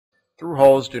Through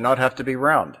holes do not have to be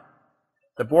round.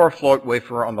 The bore float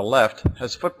wafer on the left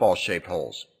has football-shaped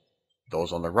holes.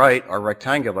 Those on the right are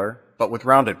rectangular, but with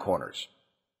rounded corners.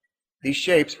 These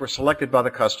shapes were selected by the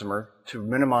customer to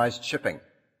minimize chipping,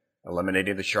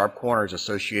 eliminating the sharp corners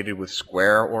associated with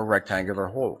square or rectangular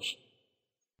holes.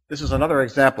 This is another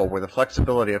example where the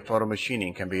flexibility of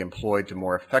photomachining can be employed to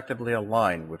more effectively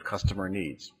align with customer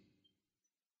needs.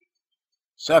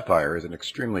 Sapphire is an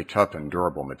extremely tough and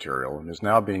durable material and is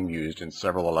now being used in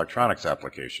several electronics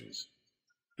applications.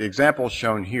 The examples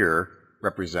shown here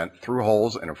represent through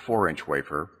holes in a 4-inch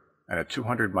wafer and a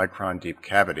 200 micron deep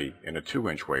cavity in a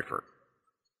 2-inch wafer.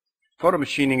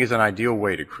 Photomachining is an ideal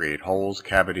way to create holes,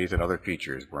 cavities, and other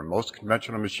features where most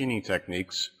conventional machining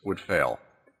techniques would fail.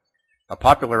 A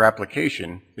popular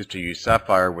application is to use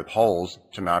sapphire with holes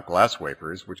to mount glass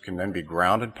wafers, which can then be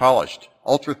ground and polished,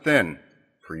 ultra thin,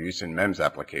 for use in MEMS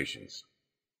applications.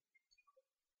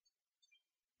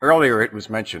 Earlier it was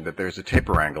mentioned that there's a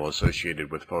taper angle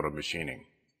associated with photomachining.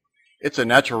 It's a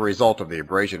natural result of the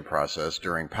abrasion process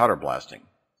during powder blasting.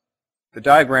 The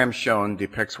diagram shown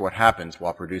depicts what happens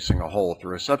while producing a hole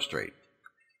through a substrate.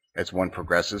 As one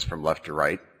progresses from left to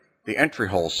right, the entry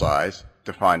hole size,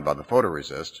 defined by the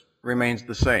photoresist, remains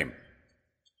the same.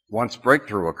 Once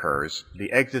breakthrough occurs,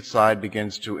 the exit side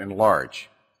begins to enlarge.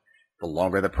 The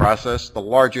longer the process, the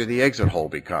larger the exit hole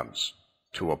becomes,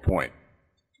 to a point.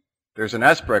 There's an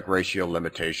aspect ratio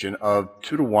limitation of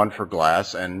 2:1 for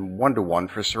glass and 1:1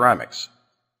 for ceramics.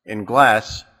 In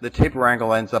glass, the taper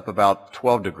angle ends up about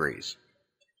 12 degrees.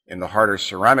 In the harder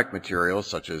ceramic materials,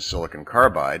 such as silicon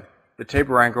carbide, the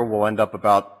taper angle will end up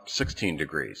about 16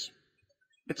 degrees.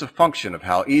 It's a function of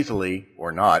how easily,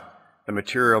 or not, the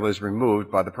material is removed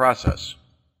by the process.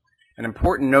 An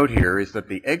important note here is that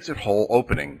the exit hole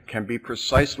opening can be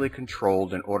precisely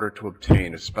controlled in order to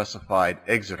obtain a specified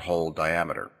exit hole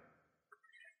diameter.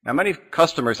 Now, many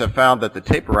customers have found that the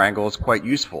taper angle is quite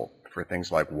useful for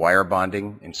things like wire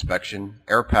bonding, inspection,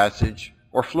 air passage,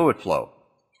 or fluid flow.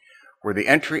 Where the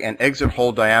entry and exit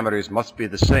hole diameters must be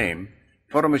the same,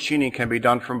 photomachining can be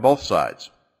done from both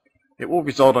sides. It will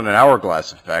result in an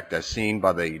hourglass effect as seen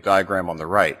by the diagram on the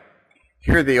right.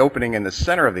 Here, the opening in the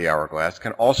center of the hourglass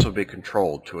can also be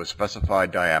controlled to a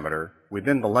specified diameter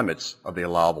within the limits of the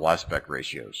allowable aspect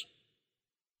ratios.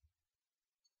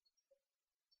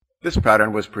 This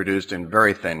pattern was produced in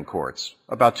very thin quartz,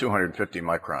 about 250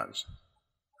 microns.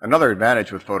 Another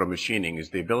advantage with photomachining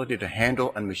is the ability to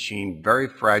handle and machine very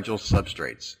fragile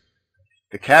substrates.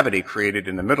 The cavity created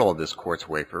in the middle of this quartz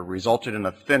wafer resulted in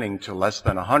a thinning to less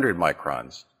than 100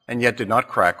 microns, and yet did not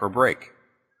crack or break.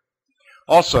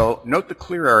 Also, note the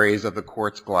clear areas of the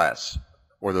quartz glass,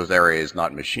 or those areas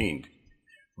not machined.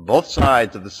 Both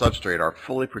sides of the substrate are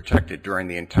fully protected during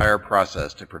the entire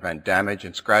process to prevent damage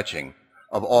and scratching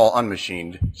of all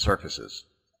unmachined surfaces.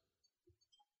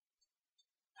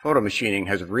 Photomachining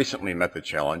has recently met the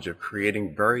challenge of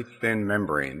creating very thin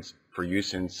membranes for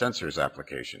use in sensors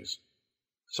applications.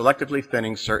 Selectively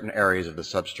thinning certain areas of the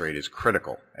substrate is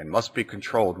critical and must be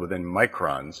controlled within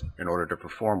microns in order to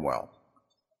perform well.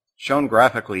 Shown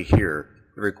graphically here,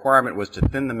 the requirement was to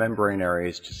thin the membrane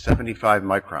areas to 75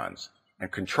 microns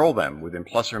and control them within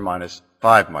plus or minus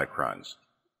 5 microns.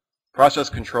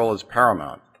 Process control is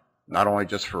paramount, not only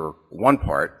just for one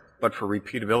part, but for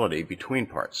repeatability between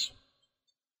parts.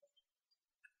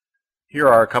 Here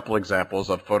are a couple examples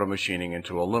of photomachining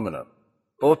into alumina.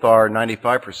 Both are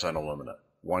 95% alumina,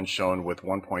 one shown with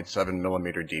 1.7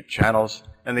 millimeter deep channels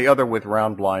and the other with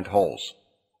round blind holes.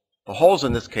 The holes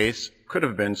in this case could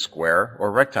have been square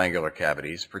or rectangular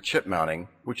cavities for chip mounting,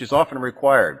 which is often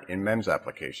required in MEMS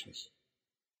applications.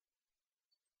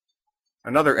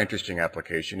 Another interesting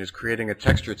application is creating a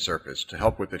textured surface to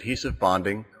help with adhesive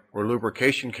bonding or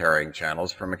lubrication carrying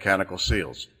channels for mechanical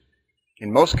seals.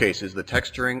 In most cases, the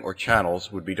texturing or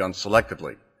channels would be done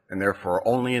selectively, and therefore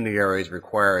only in the areas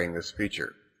requiring this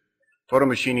feature.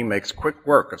 Photomachining makes quick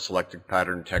work of selective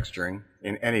pattern texturing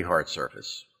in any hard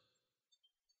surface.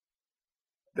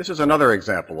 This is another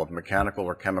example of mechanical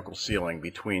or chemical sealing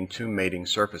between two mating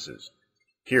surfaces.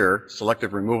 Here,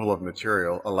 selective removal of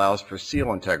material allows for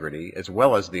seal integrity as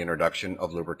well as the introduction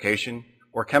of lubrication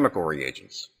or chemical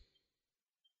reagents.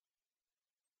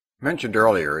 Mentioned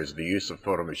earlier is the use of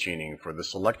photomachining for the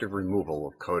selective removal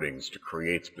of coatings to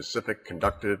create specific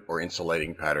conductive or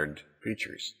insulating patterned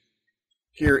features.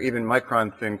 Here, even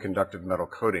micron-thin conductive metal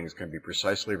coatings can be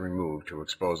precisely removed to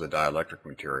expose a dielectric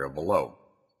material below.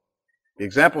 The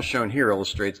example shown here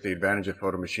illustrates the advantage of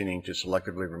photomachining to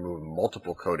selectively remove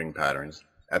multiple coating patterns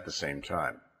at the same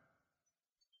time.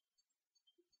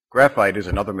 Graphite is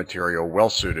another material well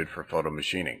suited for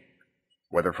photomachining.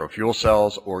 Whether for fuel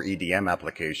cells or EDM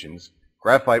applications,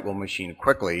 graphite will machine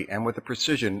quickly and with the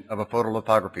precision of a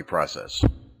photolithography process.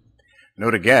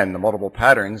 Note again the multiple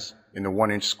patterns in the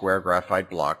 1-inch square graphite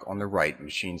block on the right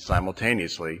machine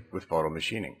simultaneously with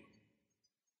photomachining.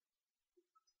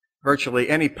 Virtually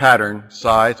any pattern,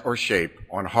 size, or shape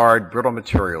on hard, brittle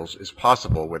materials is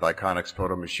possible with Ikonics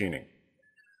photomachining.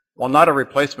 While not a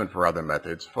replacement for other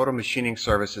methods, photomachining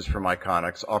services from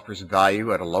Ikonics offers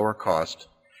value at a lower cost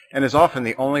and is often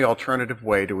the only alternative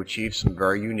way to achieve some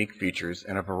very unique features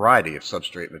in a variety of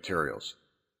substrate materials.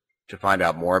 To find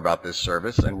out more about this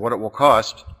service and what it will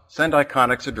cost, send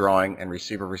Ikonics a drawing and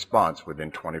receive a response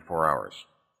within 24 hours.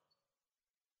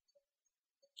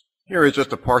 Here is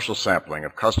just a partial sampling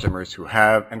of customers who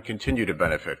have and continue to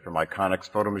benefit from Ikonics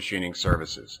photomachining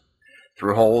services.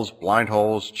 Through holes, blind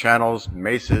holes, channels,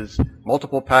 maces,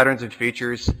 multiple patterns and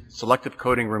features, selective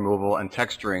coating removal, and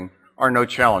texturing are no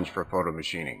challenge for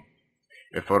photomachining.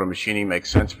 If photomachining makes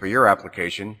sense for your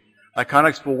application,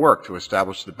 Ikonics will work to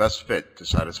establish the best fit to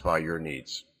satisfy your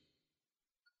needs.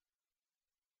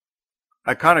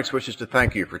 Ikonics wishes to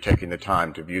thank you for taking the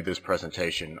time to view this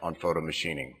presentation on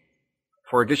photomachining.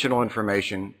 For additional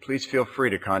information, please feel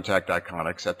free to contact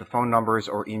Ikonics at the phone numbers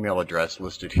or email address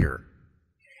listed here.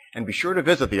 And be sure to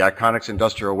visit the Ikonics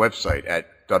Industrial website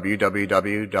at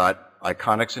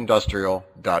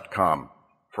www.ikonicsindustrial.com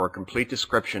for a complete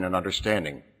description and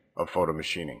understanding of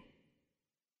photomachining.